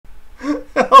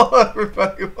Hello,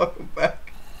 everybody. Welcome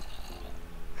back.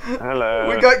 Hello.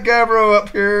 We got Gabbro up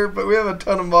here, but we have a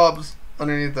ton of mobs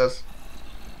underneath us.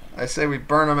 I say we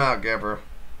burn them out, Gabbro.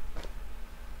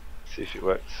 See if it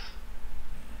works.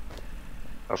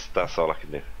 That's all I can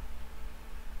do. I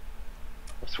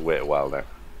have to wait a while now.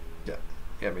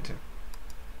 Yeah, me too.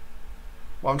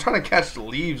 Well, I'm trying to catch the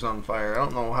leaves on fire. I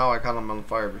don't know how I caught them on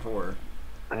fire before.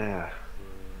 Yeah.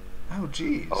 Oh,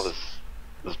 jeez.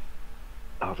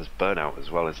 There's burnout as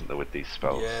well, isn't there, with these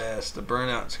spells? Yes, the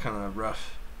burnout's kind of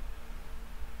rough.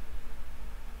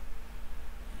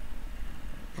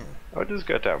 Yeah. Oh, it does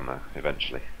go down there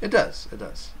eventually. It does,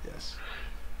 yes.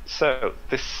 So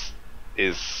this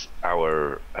is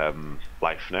our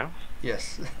life now.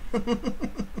 Yes. I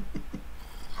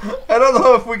don't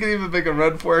know if we can even make a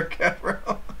run for it,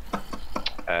 Gabbro.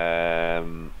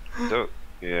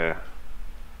 Yeah.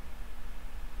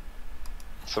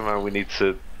 Somehow we need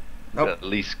to at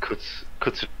least cut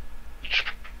a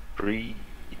tree.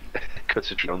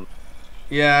 Cut a tree on.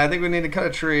 Yeah, I think we need to cut a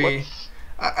tree.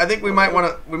 I think we might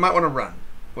want to run.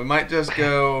 We might just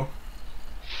go.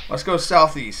 Let's go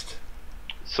southeast.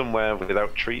 Somewhere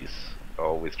without trees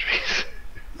or with trees.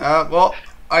 Well,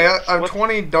 I have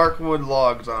 20 dark wood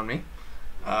logs on me.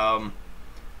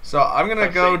 So I'm gonna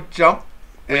go jump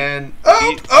and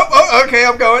okay,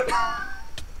 I'm going.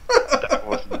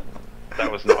 That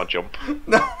was not a jump.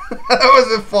 No, that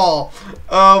was a fall.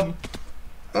 Ow!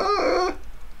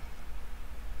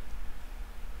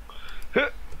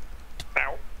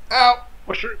 Ow!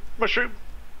 Mushroom!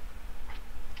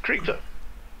 Creeper!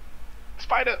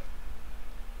 Spider!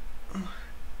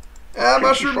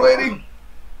 Mushroom lady.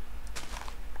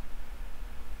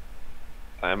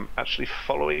 I'm actually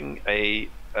following a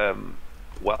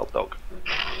wild dog.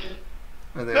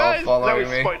 Are they all following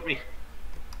me? Me?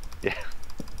 Yeah.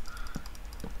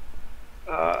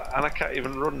 And I can't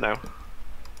even run now.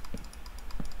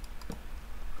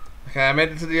 Okay, I made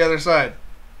it to the other side.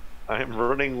 I am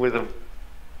running with a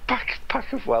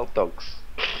pack of wild dogs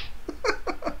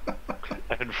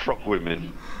and frog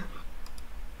women.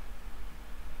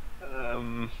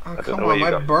 Oh, come on,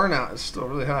 my burnout is still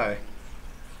really high.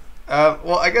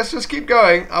 Well, I guess just keep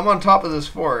going. I'm on top of this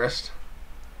forest.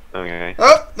 Okay.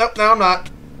 Oh, nope, no, I'm not.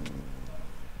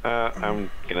 I'm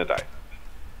gonna die.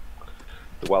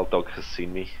 The wild dog has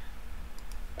seen me,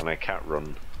 and I can't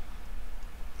run.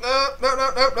 No. No!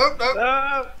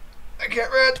 I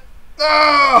can't run.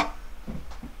 No!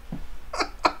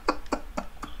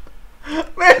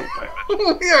 Man,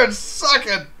 we are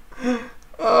sucking.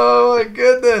 Oh my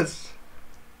goodness.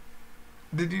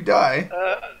 Did you die?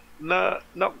 No,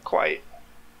 not quite.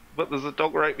 But there's a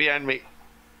dog right behind me.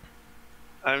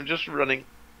 I'm just running.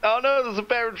 Oh no, there's a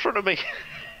bear in front of me.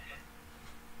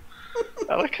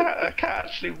 And I can't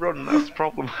actually run, that's the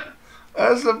problem.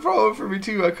 That's the problem for me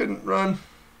too, I couldn't run.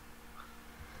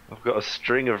 I've got a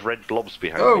string of red blobs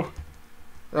behind me. Oh!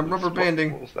 I'm rubber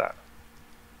banding. What was that?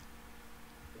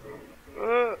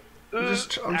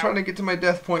 I'm trying to get to my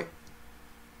death point.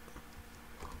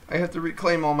 I have to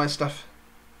reclaim all my stuff.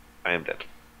 I am dead.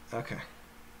 Okay.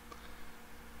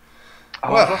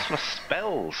 Oh, Well, I lost my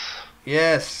spells.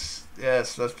 Yes,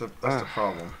 that's the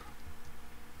problem.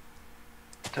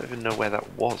 I don't even know where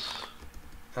that was.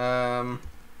 I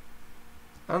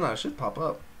don't know, it should pop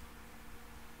up.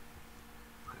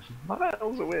 It's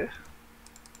miles away.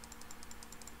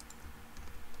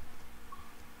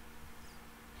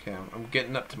 Okay, I'm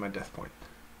getting up to my death point.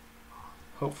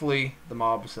 Hopefully the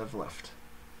mobs have left.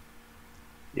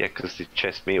 Yeah, because they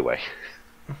chased me away.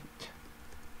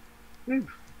 There's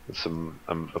some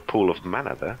a pool of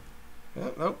mana there.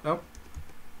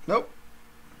 Nope.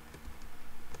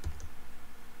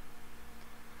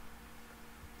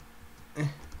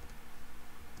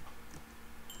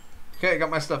 Okay, I got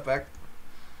my stuff back.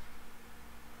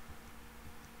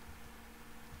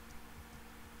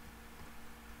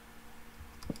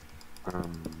 I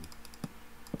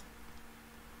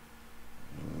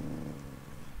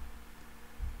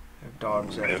have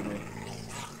dogs after me.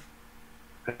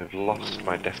 I've lost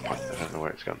my death point. I don't know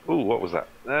where it's gone. Ooh, what was that?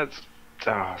 That's...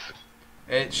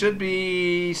 It should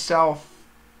be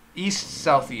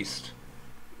southeast.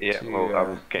 Yeah, well,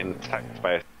 I'm getting attacked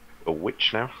by a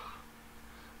witch now.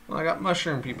 Well, I got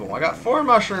mushroom people. I got 4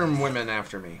 mushroom women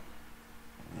after me.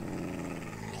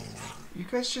 You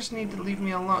guys just need to leave me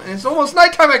alone. And it's almost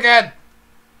nighttime again!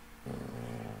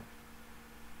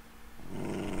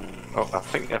 Oh, I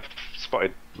think I've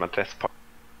spotted my death point,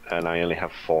 and I only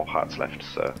have 4 hearts left,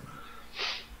 so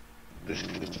this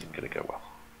isn't gonna go well.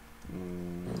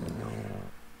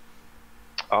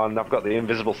 Oh, and I've got the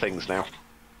invisible things now.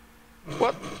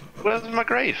 What? Where's my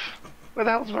grave? Where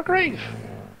the hell's my grave?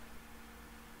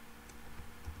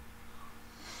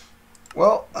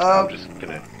 Well, I'm just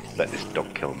gonna let this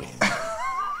dog kill me.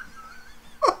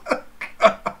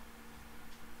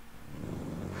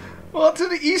 Well, to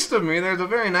the east of me, there's a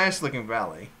very nice-looking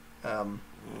valley. I've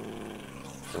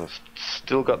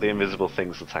still got the invisible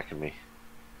things attacking me.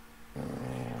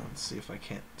 Let's see if I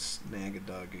can't snag a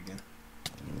dog again.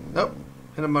 Nope.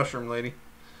 Hit a mushroom lady.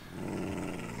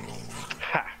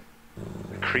 Ha!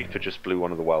 The creeper just blew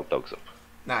one of the wild dogs up.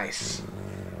 Nice.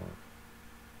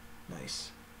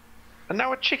 Nice. And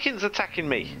now a chicken's attacking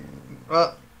me.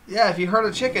 Well, yeah, if you hurt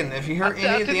a chicken, if you hurt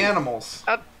any of the animals.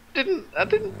 I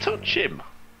didn't touch him.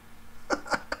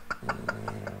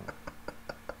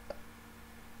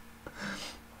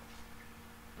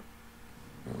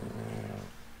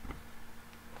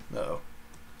 Uh-oh.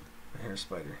 I hear a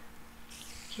spider.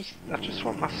 I just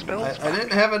want my spells I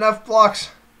didn't have enough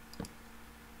blocks.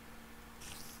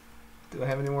 Do I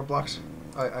have any more blocks?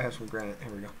 I have some granite.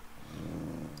 Here we go.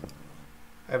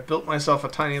 I've built myself a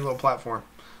tiny little platform.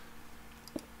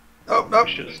 Oh, no.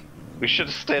 We should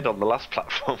have stayed on the last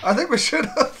platform. I think we should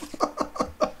have.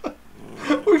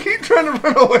 We keep trying to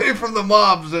run away from the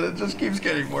mobs and it just keeps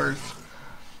getting worse.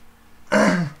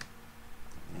 I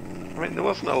mean, there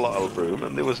wasn't a lot of room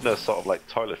and there was no sort of like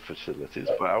toilet facilities,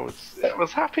 but I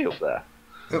was happy up there.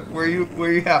 Were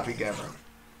you happy, Gavin?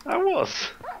 I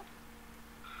was.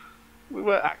 We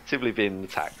were actively being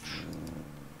attacked.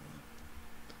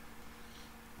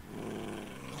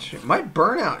 Shit, my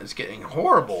burnout is getting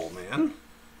horrible, man.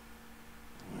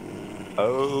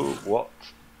 Oh, what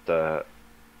the...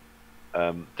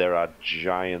 there are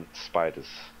giant spiders.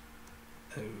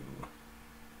 Oh.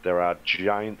 There are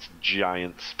giant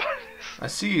spiders. I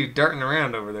see you darting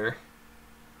around over there.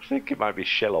 I think it might be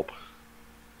Shelob.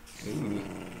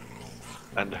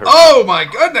 And her... Oh my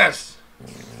goodness!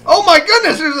 Oh my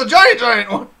goodness, there's a giant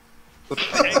one!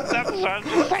 That's what I'm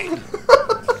just saying.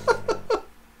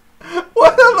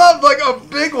 What about like a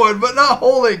big one, but not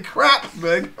holy crap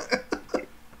big?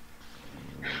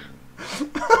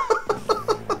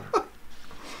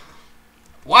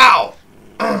 Wow!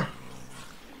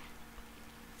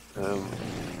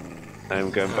 I'm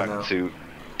going back to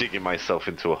digging myself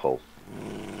into a hole.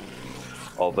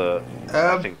 Although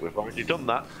I think we've already done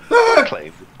that.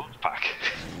 Claim with Modpack.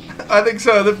 I think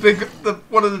so.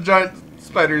 One of the giant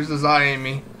spiders is eyeing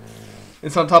me.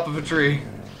 It's on top of a tree.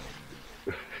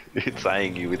 It's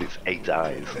eyeing you with its 8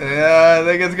 eyes. Yeah, I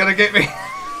think it's gonna get me.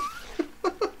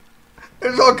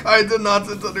 There's all kinds of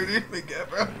nonsense underneath me,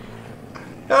 Gabra.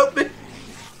 Help me!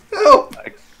 Help!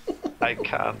 I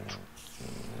can't.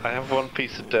 I have one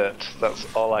piece of dirt. That's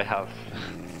all I have.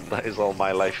 That is all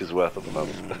my life is worth at the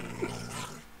moment.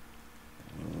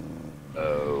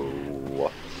 Oh,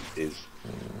 what is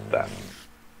that?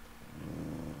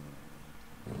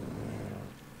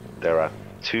 There are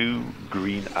 2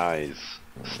 green eyes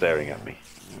staring at me.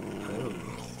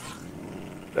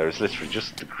 There is literally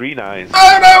just the green eyes.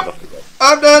 Oh no!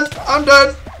 I'm done! I'm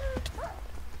done!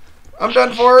 I'm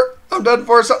done for! I'm done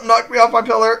for! Something knocked me off my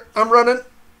pillar. I'm running.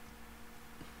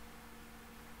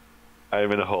 I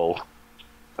am in a hole.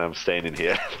 I'm staying in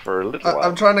here for a little while.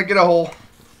 I'm trying to get a hole.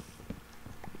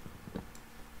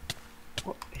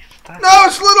 What is that? No,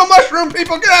 it's little mushroom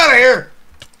people! Get out of here!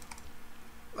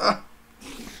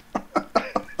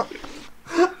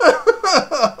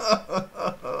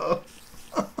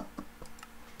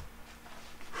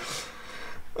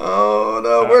 Oh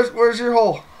no! Where's your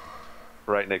hole?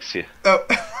 Right next to you. Oh.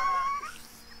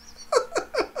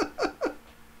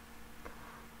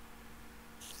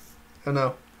 Oh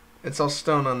no, it's all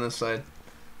stone on this side.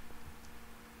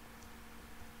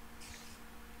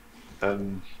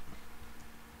 Can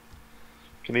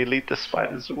you lead the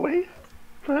spiders away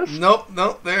first?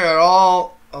 Nope, they are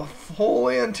all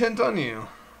wholly intent on you.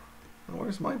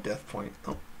 Where's my death point?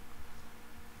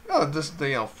 Oh, just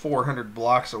 400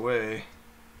 blocks away.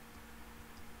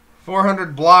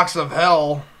 400 blocks of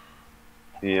hell.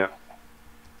 Yeah.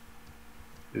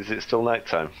 Is it still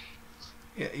nighttime?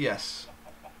 Yes.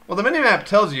 Well, the minimap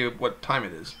tells you what time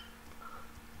it is.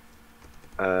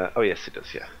 Oh yes, it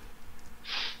does. Yeah.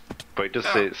 But it does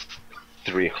say it's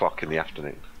 3 o'clock in the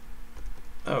afternoon.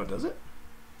 Oh, does it?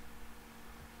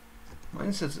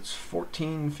 Mine says it's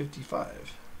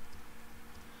 14:55.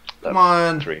 Come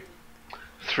on.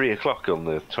 3 o'clock on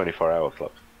the 24-hour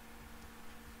clock.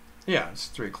 Yeah, it's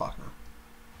 3 o'clock now.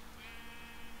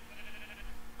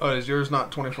 Oh, is yours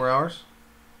not 24 hours?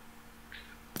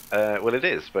 Well, it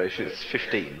is, but if it's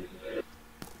 15,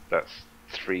 that's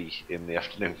 3 in the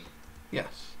afternoon.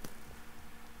 Yes.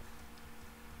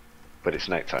 But it's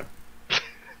nighttime.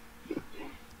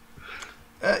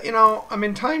 I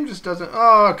mean, time just doesn't...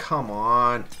 Oh, come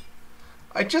on.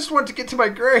 I just want to get to my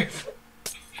grave.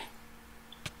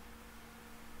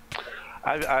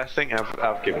 I think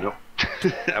I've given up.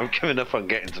 I've given up on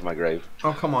getting to my grave.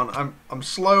 Oh come on! I'm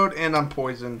slowed and I'm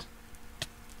poisoned.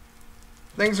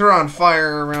 Things are on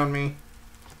fire around me.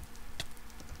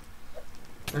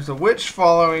 There's a witch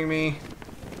following me.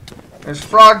 There's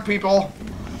frog people.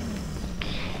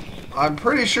 I'm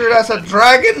pretty sure that's a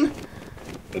dragon.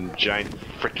 And giant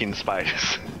freaking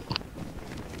spiders.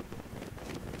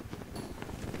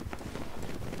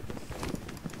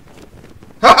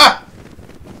 Haha!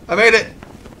 I made it.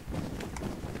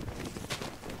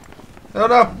 Oh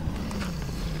no!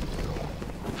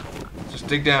 Just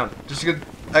dig down.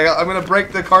 I'm gonna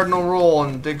break the cardinal rule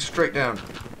and dig straight down.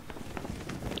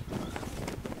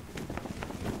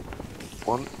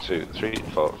 1, 2, 3,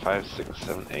 4, 5, 6,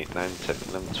 7, 8, 9, 10,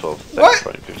 11, 12, 13, What?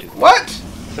 14, 15, What?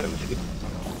 17.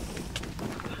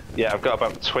 Yeah, I've got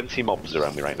about 20 mobs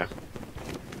around me right now.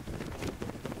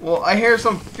 Well, I hear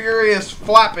some furious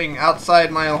flapping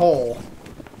outside my hole.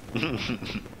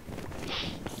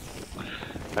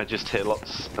 I just hear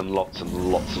lots and lots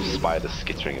and lots of spiders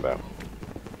skittering about.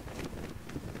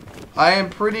 I am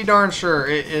pretty darn sure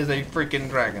it is a freaking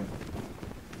dragon.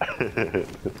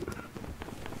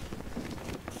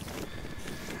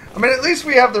 I mean, at least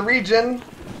we have the regen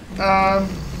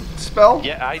spell.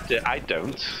 Yeah, I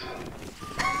don't.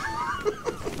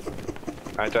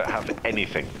 I don't have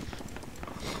anything.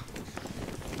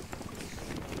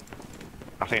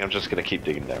 I think I'm just going to keep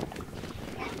digging down.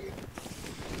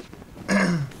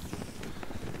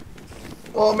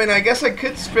 Well, I mean, I guess I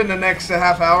could spend the next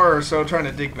half hour or so trying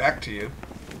to dig back to you.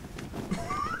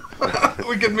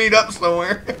 We could meet up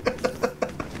somewhere.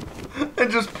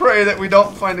 And just pray that we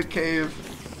don't find a cave.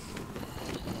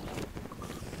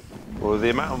 Well,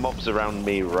 the amount of mobs around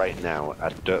me right now, I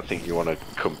don't think you want to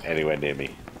come anywhere near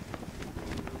me.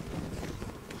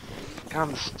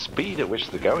 And the speed at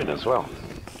which they're going as well.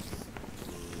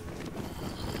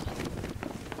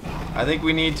 I think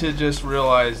we need to just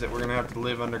realize that we're going to have to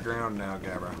live underground now,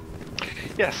 Gabra.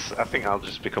 Yes, I think I'll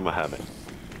just become a hermit.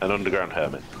 An underground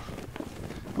hermit.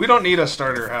 We don't need a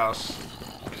starter house.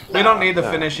 We don't need to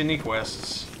finish any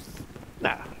quests.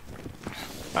 Nah.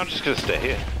 I'm just going to stay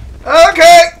here.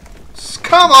 Okay!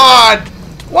 Come on!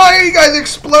 Why are you guys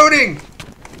exploding?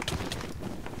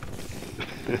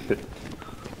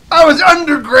 I was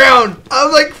underground! I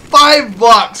was like 5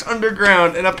 blocks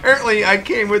underground, and apparently I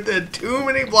came within too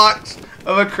many blocks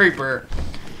of a creeper,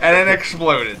 and it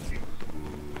exploded.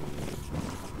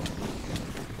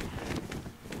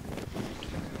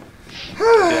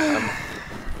 Yeah,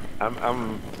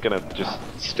 I'm gonna just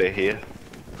stay here.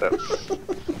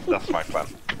 That's my plan.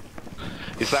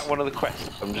 Is that one of the quests?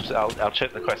 I'll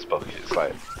check the quest book. It's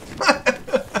like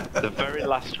the very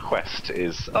last quest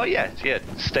is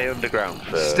stay underground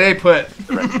for stay put.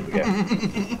 The rest of the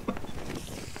game.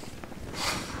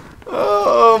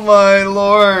 Oh my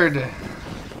lord.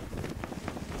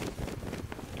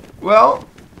 Well,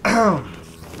 alright,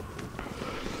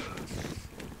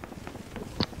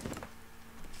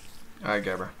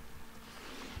 Gabra.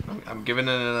 I'm giving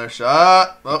it another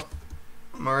shot. Oh,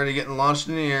 I'm already getting launched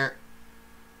in the air.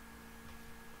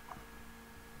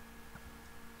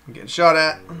 I'm getting shot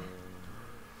at. I'm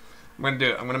gonna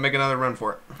do it. I'm gonna make another run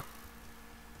for it.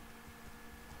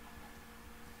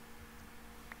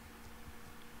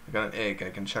 I got an egg. I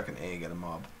can chuck an egg at a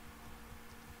mob.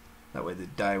 That way they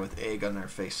die with egg on their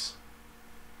face.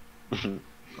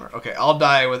 Or, okay, I'll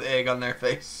die with egg on their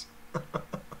face.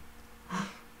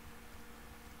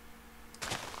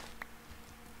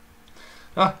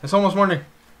 Ah, it's almost morning.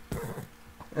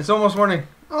 It's almost morning.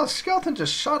 Oh, the skeleton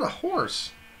just shot a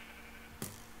horse.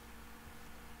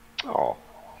 Oh.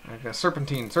 Okay,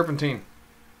 serpentine, serpentine.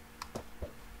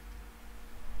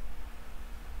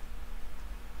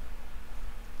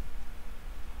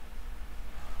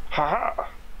 Haha!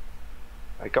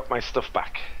 I got my stuff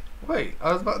back. Wait,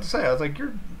 I was about to say, I was like,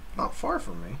 you're not far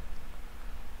from me.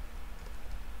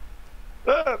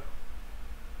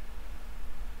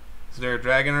 Is there a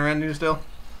dragon around you still?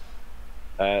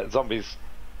 Zombies.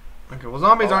 Okay, well,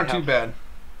 zombies aren't too bad.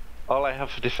 All I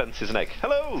have for defense is an egg.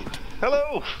 Hello!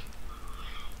 Hello!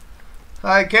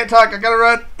 I can't talk, I gotta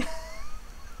run.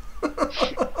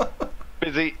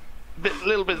 Busy.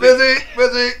 Little busy. Busy,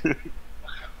 busy.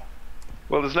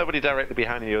 Well, there's nobody directly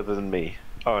behind you other than me.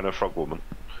 Oh, and a frog woman.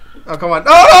 Oh, come on.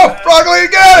 Oh, Frog Lady,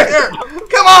 get out of here!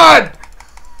 Come on!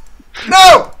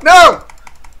 No! No!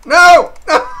 No!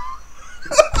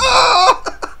 No!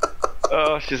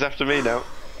 Oh, she's after me now.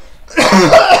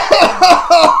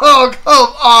 Oh,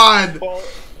 come on!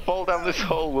 Fall down this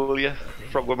hole, will you,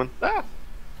 frog woman? Ah!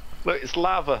 Look, it's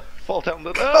lava. Fall down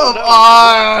the... Come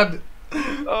on!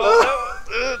 Oh,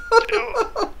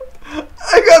 no!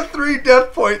 I got 3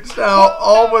 death points now,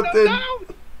 all within.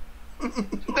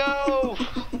 No!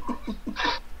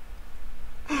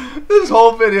 This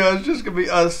whole video is just gonna be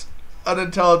us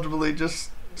unintelligibly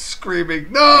just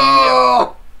screaming,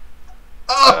 no!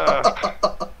 At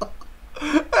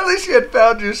least you had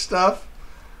found your stuff.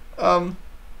 Now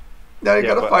you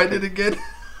gotta find it again.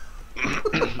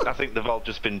 I think they've all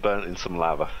just been burnt in some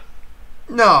lava.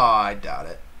 No, I doubt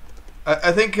it.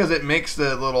 I think because it makes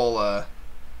the little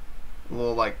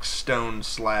like stone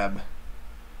slab.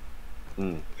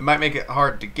 It might make it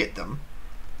hard to get them.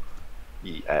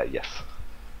 Yes.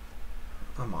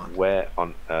 Come on. Where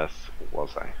on earth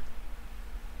was I?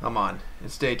 Come on.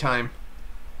 It's daytime.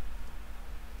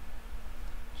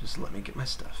 Just let me get my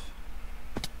stuff.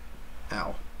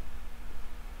 Ow.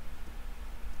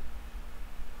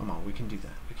 Come on, we can do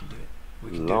that. We can do it.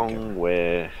 We can do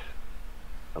it.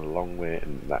 A long way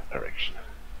in that direction.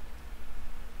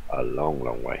 A long,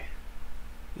 long way.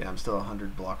 Yeah, I'm still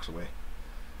 100 blocks away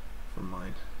from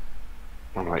mine.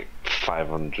 I'm like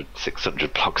 500,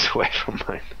 600 blocks away from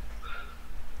mine.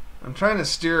 I'm trying to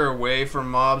steer away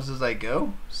from mobs as I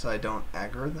go, so I don't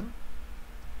aggro them.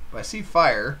 But I see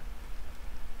fire.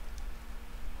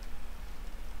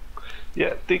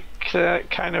 Yeah, they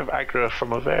kind of aggro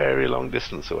from a very long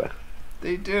distance away.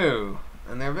 They do.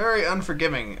 And they're very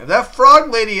unforgiving. If that frog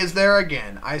lady is there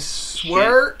again, I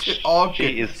swear to all goodness.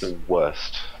 She is the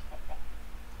worst.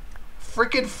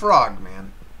 Freaking frog,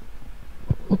 man.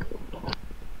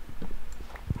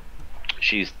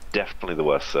 She's definitely the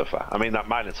worst so far. I mean, that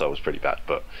Minotaur was pretty bad,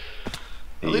 but...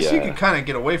 At least you could kind of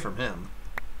get away from him.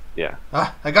 Yeah.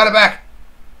 Ah, I got it back!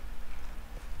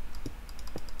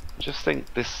 Just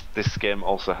think this game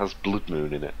also has Blood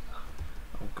Moon in it.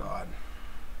 Oh, God.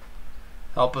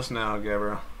 Help us now,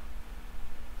 Gabriel.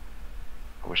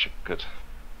 I wish I could.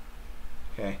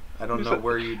 Okay, I don't know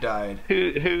where you died.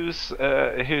 Whose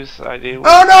idea was...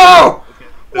 Oh no!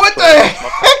 What the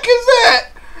heck is that?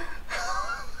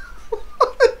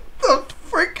 What the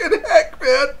freaking heck,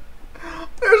 man?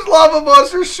 There's lava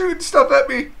monsters shooting stuff at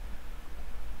me.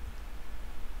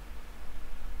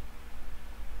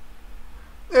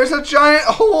 There's a giant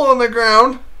hole in the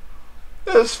ground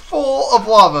that's full of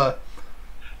lava.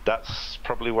 That's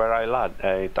probably where I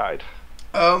died.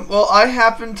 Well, I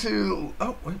happen to...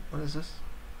 Oh, wait, what is this?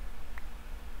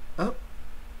 Oh,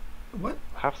 what?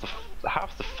 Half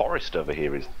the forest over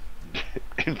here is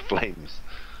in flames.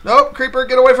 Nope, creeper,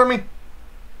 get away from me.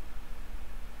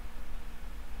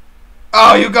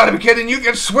 Oh, you gotta be kidding. You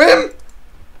can swim?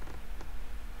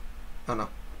 Oh, no.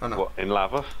 Oh, no. What, in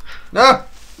lava? No!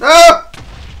 No!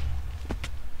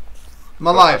 I'm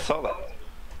alive. I saw that.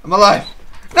 I'm alive.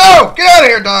 No! Get out of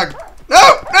here, dog!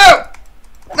 No! No!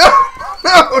 No!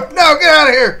 No! No! Get out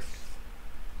of here!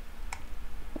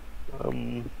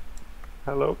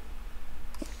 Hello?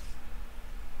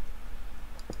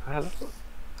 Hello?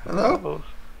 Hello?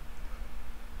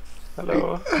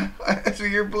 Hello? I see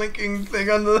your blinking thing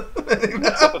on the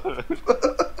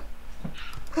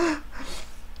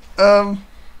map.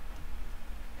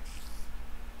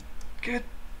 Good.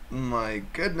 My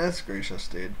goodness gracious,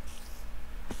 dude.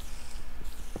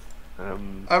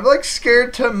 I'm like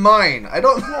scared to mine. I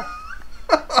don't.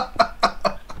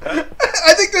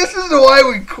 I think this is why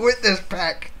we quit this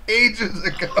pack ages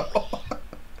ago.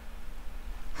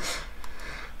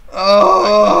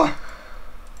 Oh.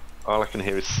 All I can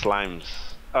hear is slimes.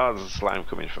 Oh, there's a slime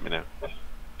coming from me now.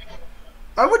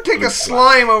 I would take a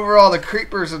slime over all the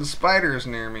creepers and spiders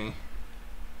near me.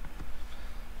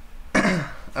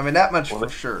 I mean, that much for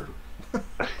sure.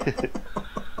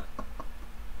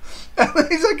 At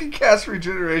least I can cast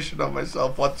regeneration on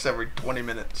myself once every 20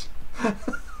 minutes.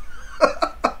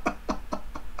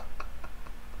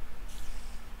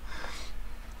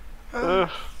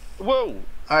 Whoa!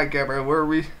 Alright, Gabriel, where are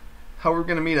we? How are we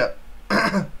gonna meet up?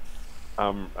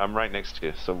 I'm right next to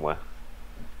you somewhere.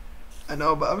 I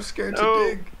know, but I'm scared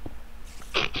to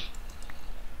dig.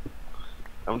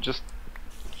 I'm just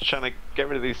trying to get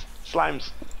rid of these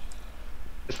slimes.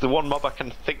 It's the one mob I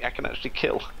think I can actually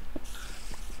kill.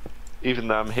 Even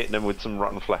though I'm hitting them with some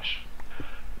rotten flesh.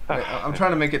 Wait, I'm trying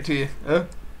to make it to you. I'm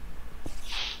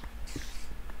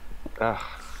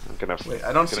gonna have Wait,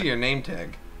 I don't see your name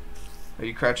tag. Are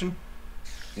you crouching?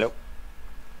 Nope.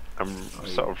 I'm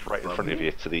sort of right in front of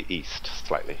you to the east,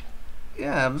 slightly.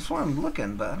 Yeah, that's where I'm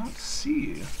looking, but I don't see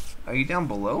you. Are you down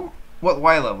below? What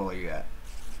Y level are you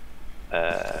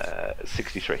at?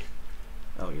 63.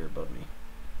 Oh, you're above me.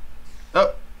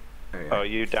 Oh! There you are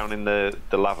you down in the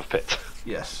lava pit?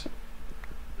 Yes.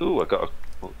 Ooh, I got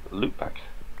a loot bag.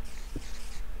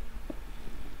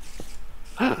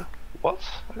 What?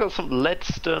 I got some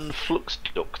leadstone flux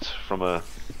duct from a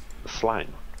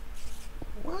slime.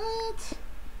 What?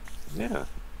 Yeah.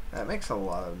 That makes a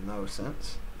lot of no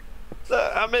sense.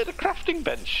 I made a crafting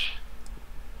bench.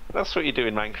 That's what you do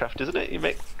in Minecraft, isn't it? You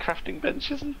make crafting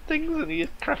benches and things and you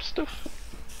craft stuff.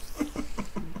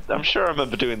 I'm sure I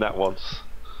remember doing that once.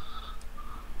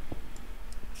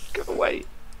 Go away.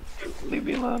 Leave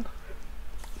me alone.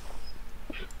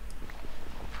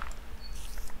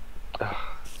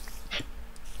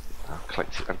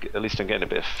 At least I'm getting a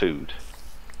bit of food.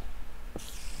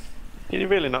 Can you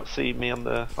really not see me on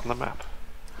the map?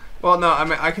 Well, no, I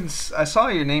mean I saw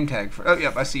your name tag. Oh,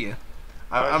 yep, I see you.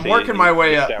 I'm see working you. my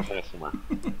way You're up. down there somewhere.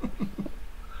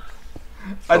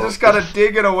 I just gotta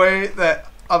dig in a way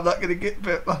that I'm not gonna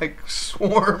get like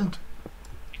swarmed.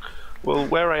 Well,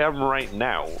 where I am right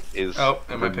now is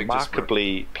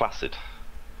remarkably placid,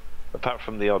 apart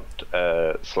from the odd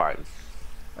slime.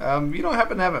 You don't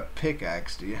happen to have a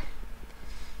pickaxe, do you?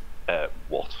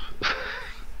 What?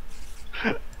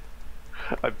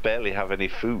 I barely have any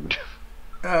food.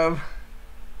 I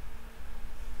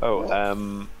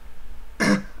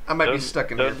might be don't-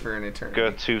 stuck in here don't for an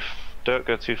eternity. Don't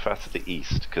go too far to the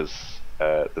east, because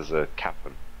there's a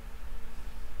cavern.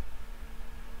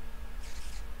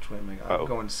 Which way am I going? I'm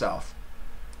going south.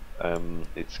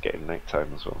 It's getting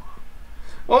nighttime as well.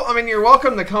 Well, I mean, you're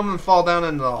welcome to come and fall down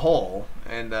into the hole,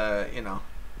 and you know,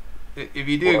 if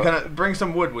you do, kind of bring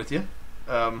some wood with you.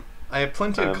 I have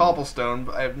plenty of cobblestone,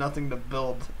 but I have nothing to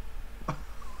build.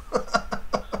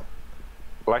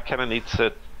 Well, I kind of need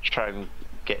to try and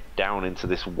get down into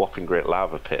this whopping great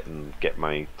lava pit and get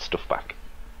my stuff back.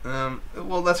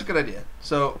 Well, that's a good idea.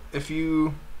 So, if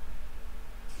you...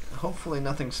 Hopefully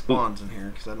nothing spawns in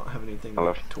here, because I don't have anything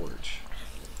to torch.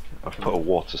 I've put a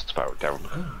water spout down.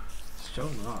 Oh,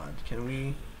 stone rod. Can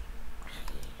we...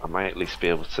 I might at least be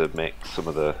able to make some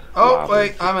of the... Oh,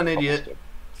 wait, I'm an idiot.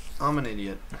 I'm an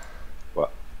idiot.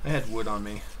 What? I had wood on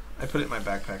me. I put it in my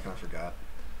backpack and I forgot.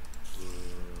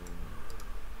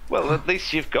 Well, at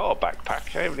least you've got a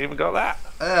backpack. I haven't even got that.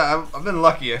 Yeah, I've been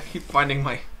lucky. I keep finding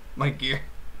my gear.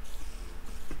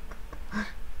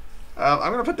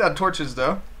 I'm gonna put down torches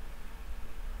though,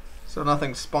 so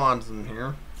nothing spawns in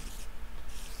here.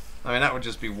 I mean, that would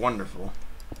just be wonderful.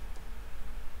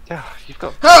 Yeah, you've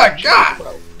got... Oh God!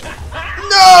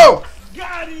 No!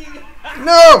 Got him!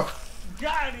 No!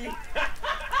 Got him!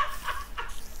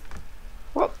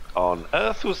 What on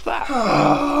earth was that?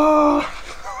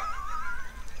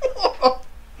 Oh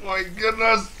my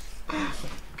goodness,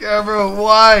 Gabriel,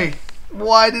 why?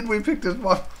 Why did we pick this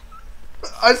one?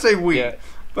 I say we, Yeah.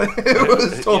 but it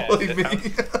was totally Yeah,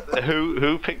 me.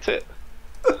 Who picked it?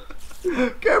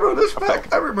 Gabriel, this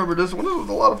pack, I remember this one. This was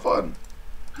a lot of fun.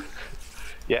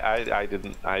 Yeah, I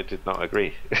did not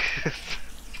agree.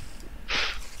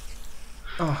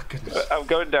 Oh goodness. I'm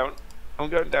going down. I'm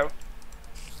going down.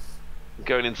 I'm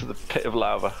going into the pit of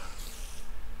lava.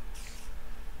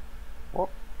 What?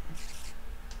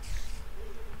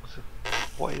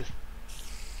 What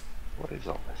is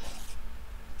all this?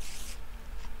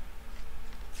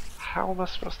 How am I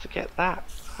supposed to get that?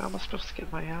 How am I supposed to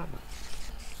get my armor?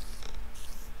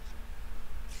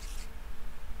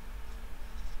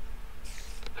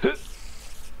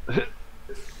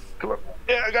 Come on.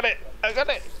 Yeah, I got it! I got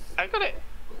it! I got it!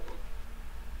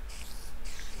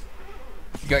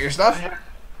 You got your stuff?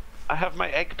 I have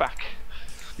my egg back.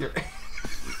 Your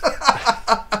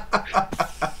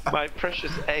My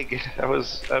precious egg. I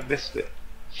missed it.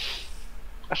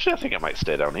 Actually, I think I might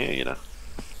stay down here, you know.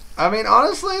 I mean,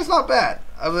 honestly, it's not bad.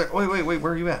 I was like, wait,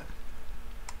 where are you at?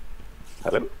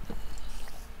 Hello?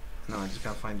 No, I just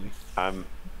gotta find you. I'm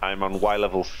on Y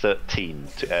level 13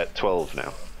 to 12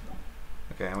 now.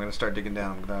 Okay, I'm gonna start digging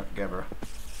down without Gabra.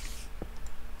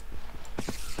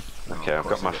 Okay, I've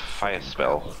got my fire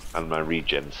spell and my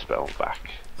regen spell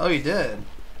back. Oh, you did?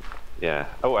 Yeah.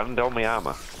 Oh, and all my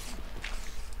armor.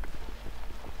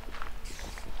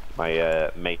 My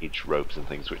mage robes and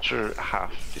things, which are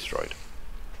half destroyed.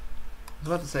 I was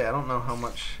about to say, I don't know how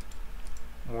much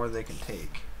more they can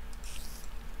take.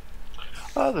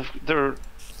 Oh, they're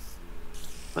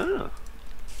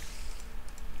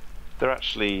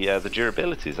actually the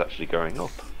durability is actually going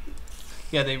up.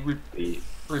 Yeah, they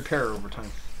repair over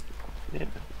time. Yeah.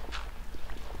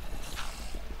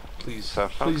 Please, So I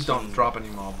found please don't some drop any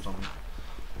mobs on me.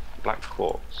 black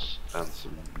quartz and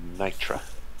some nitra.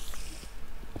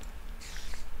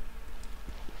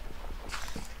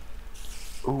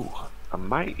 Ooh, I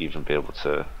might even be able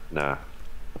to. Nah. I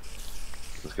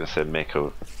was gonna say make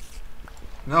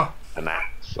No, an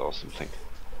axe or something.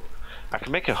 I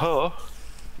can make a hoe.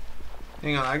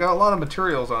 hang on, I got a lot of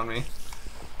materials on me.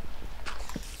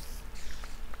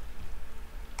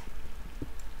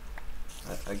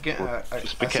 Again, I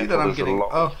Just be see that careful, I'm there's a getting. lot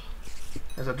Oh,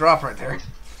 there's a drop right there.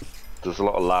 There's a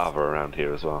lot of lava around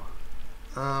here as well.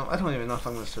 I don't even know if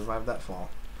I'm going to survive that fall.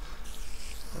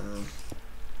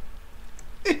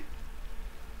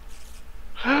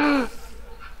 Do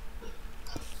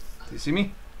you see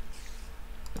me?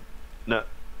 No.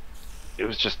 It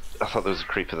was just... I thought there was a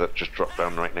creeper that just dropped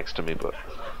down right next to me, but...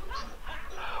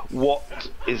 What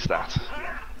is that?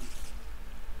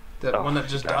 That one that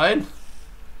just died?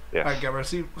 Yeah. Alright, Gabber,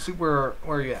 see where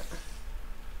are you at?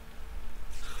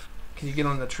 Can you get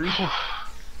on the tree?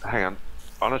 Hang on.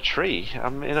 On a tree?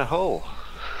 I'm in a hole.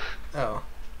 Oh.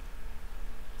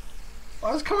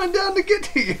 I was coming down to get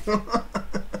to you.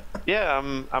 Yeah,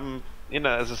 I'm you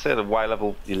know, as I said, a Y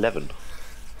level 11.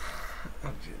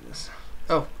 Oh, goodness.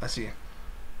 Oh, I see you.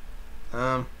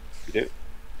 You do?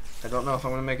 I don't know if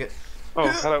I'm going to make it. Oh,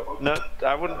 hello. No,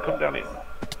 I wouldn't come down here.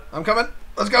 I'm coming.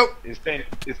 Let's go. It's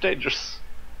dangerous.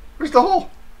 Where's the hole?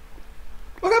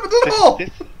 What happened to the hole?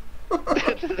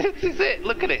 This is it.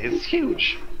 Look at it. It's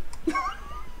huge.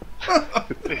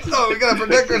 Oh, we gotta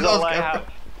protect This is all ourselves, I Gabber. have.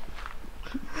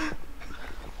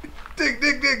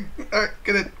 Dig. Alright,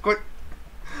 get it, quick.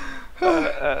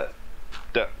 Duh.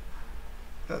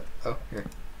 Oh, here.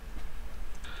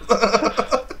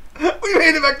 We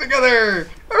made it back together!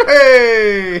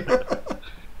 Hooray!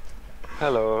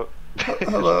 Hello.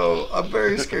 Hello, I'm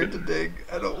very scared to dig.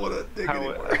 I don't want to dig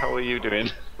anymore. How are you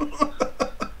doing?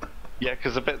 Yeah,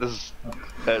 because I bet there's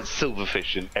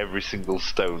silverfish in every single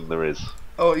stone there is.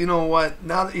 Oh, you know what?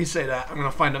 Now that you say that, I'm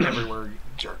gonna find them everywhere, you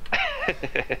jerk.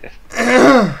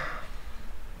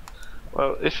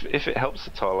 Well, if it helps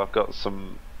at all, I've got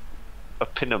some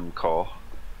opinum core.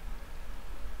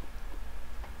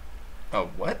 Oh,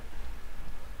 what?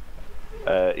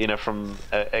 You know, from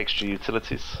extra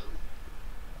utilities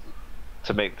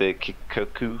to make the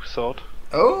Kikoku sword.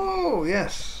 Oh,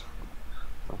 yes.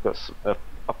 I've got some,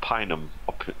 opinum.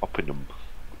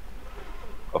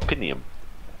 Opinium.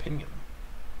 Opinion.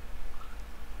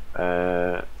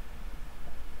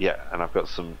 Yeah, and I've got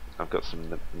some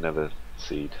nether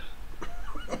seed.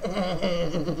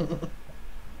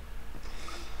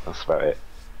 That's about it.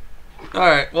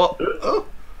 Alright, well. Oh.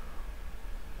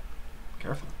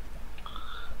 Careful.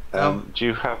 Do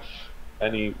you have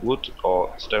any wood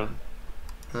or stone?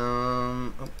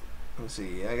 Let's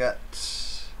see. I got.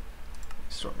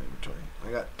 Store my inventory.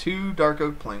 I got 2 dark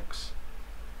oak planks.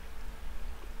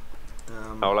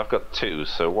 Oh, well, I've got 2,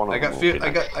 so one of I them got will be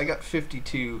nice. I got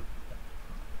 52.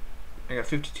 I got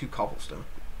 52 cobblestone.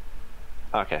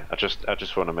 Okay, I just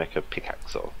want to make a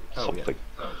pickaxe or something.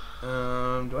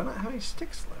 Yeah. Do I not have any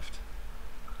sticks left?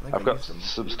 I think I've I got used them.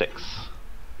 some sticks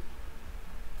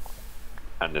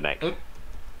and an egg. Oh.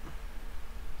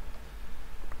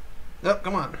 Nope,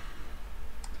 come on.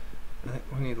 I think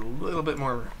we need a little bit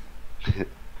more.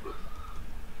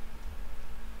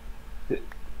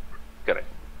 Got it.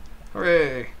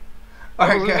 Hooray! That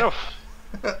Alright, wasn't enough.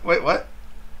 Wait, what?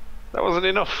 That wasn't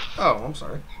enough. Oh, I'm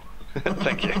sorry.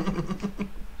 Thank you.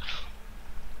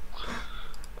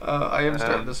 I am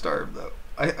starting to starve though.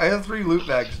 I have 3 loot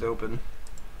bags to open.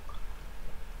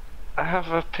 I have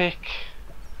a pick.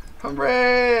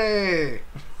 Hooray!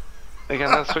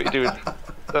 Again, that's what you do.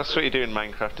 That's what you do in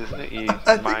Minecraft, isn't it? You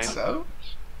I mine, think so.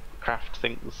 craft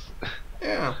things.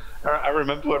 Yeah. I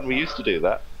remember when we used to do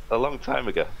that a long time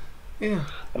ago, Yeah.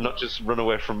 and not just run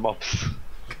away from mobs.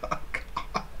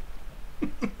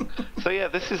 So yeah,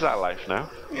 this is our life now.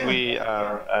 Yeah. We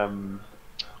are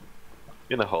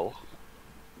in a hole.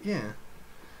 Yeah.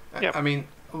 Yeah. I mean,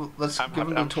 let's I'm give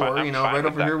them I'm the tour. I'm You know, fine right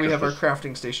with over that, here we 'cause have our this-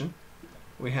 crafting station.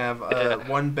 We have Yeah.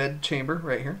 1 bed chamber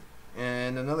right here,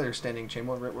 and another standing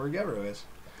chamber right where Gavro is.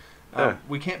 Yeah.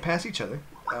 We can't pass each other.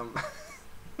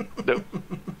 Nope.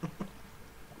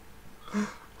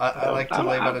 I like to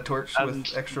lay by the torch and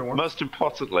with extra warmth. Most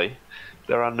importantly,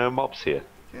 there are no mobs here.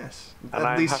 Yes, and at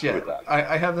I'm least happy yet. with that.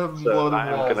 I have them So blow the I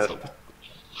am walls. gonna- Open.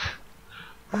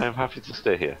 I am happy to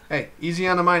stay here. Hey, easy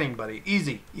on the mining, buddy.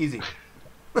 Easy.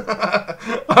 All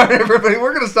right, everybody,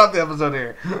 we're gonna stop the episode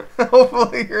here.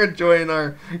 Hopefully, you're enjoying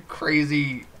our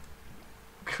crazy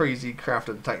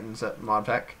crafted titans at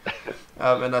Modpack,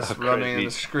 and us running Crazy.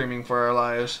 and screaming for our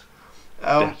lives.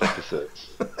 Death episodes.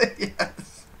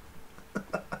 Yes.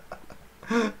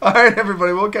 All right,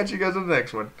 everybody, we'll catch you guys on the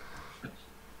next one.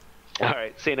 All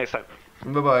right, see you next time.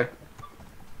 Bye bye.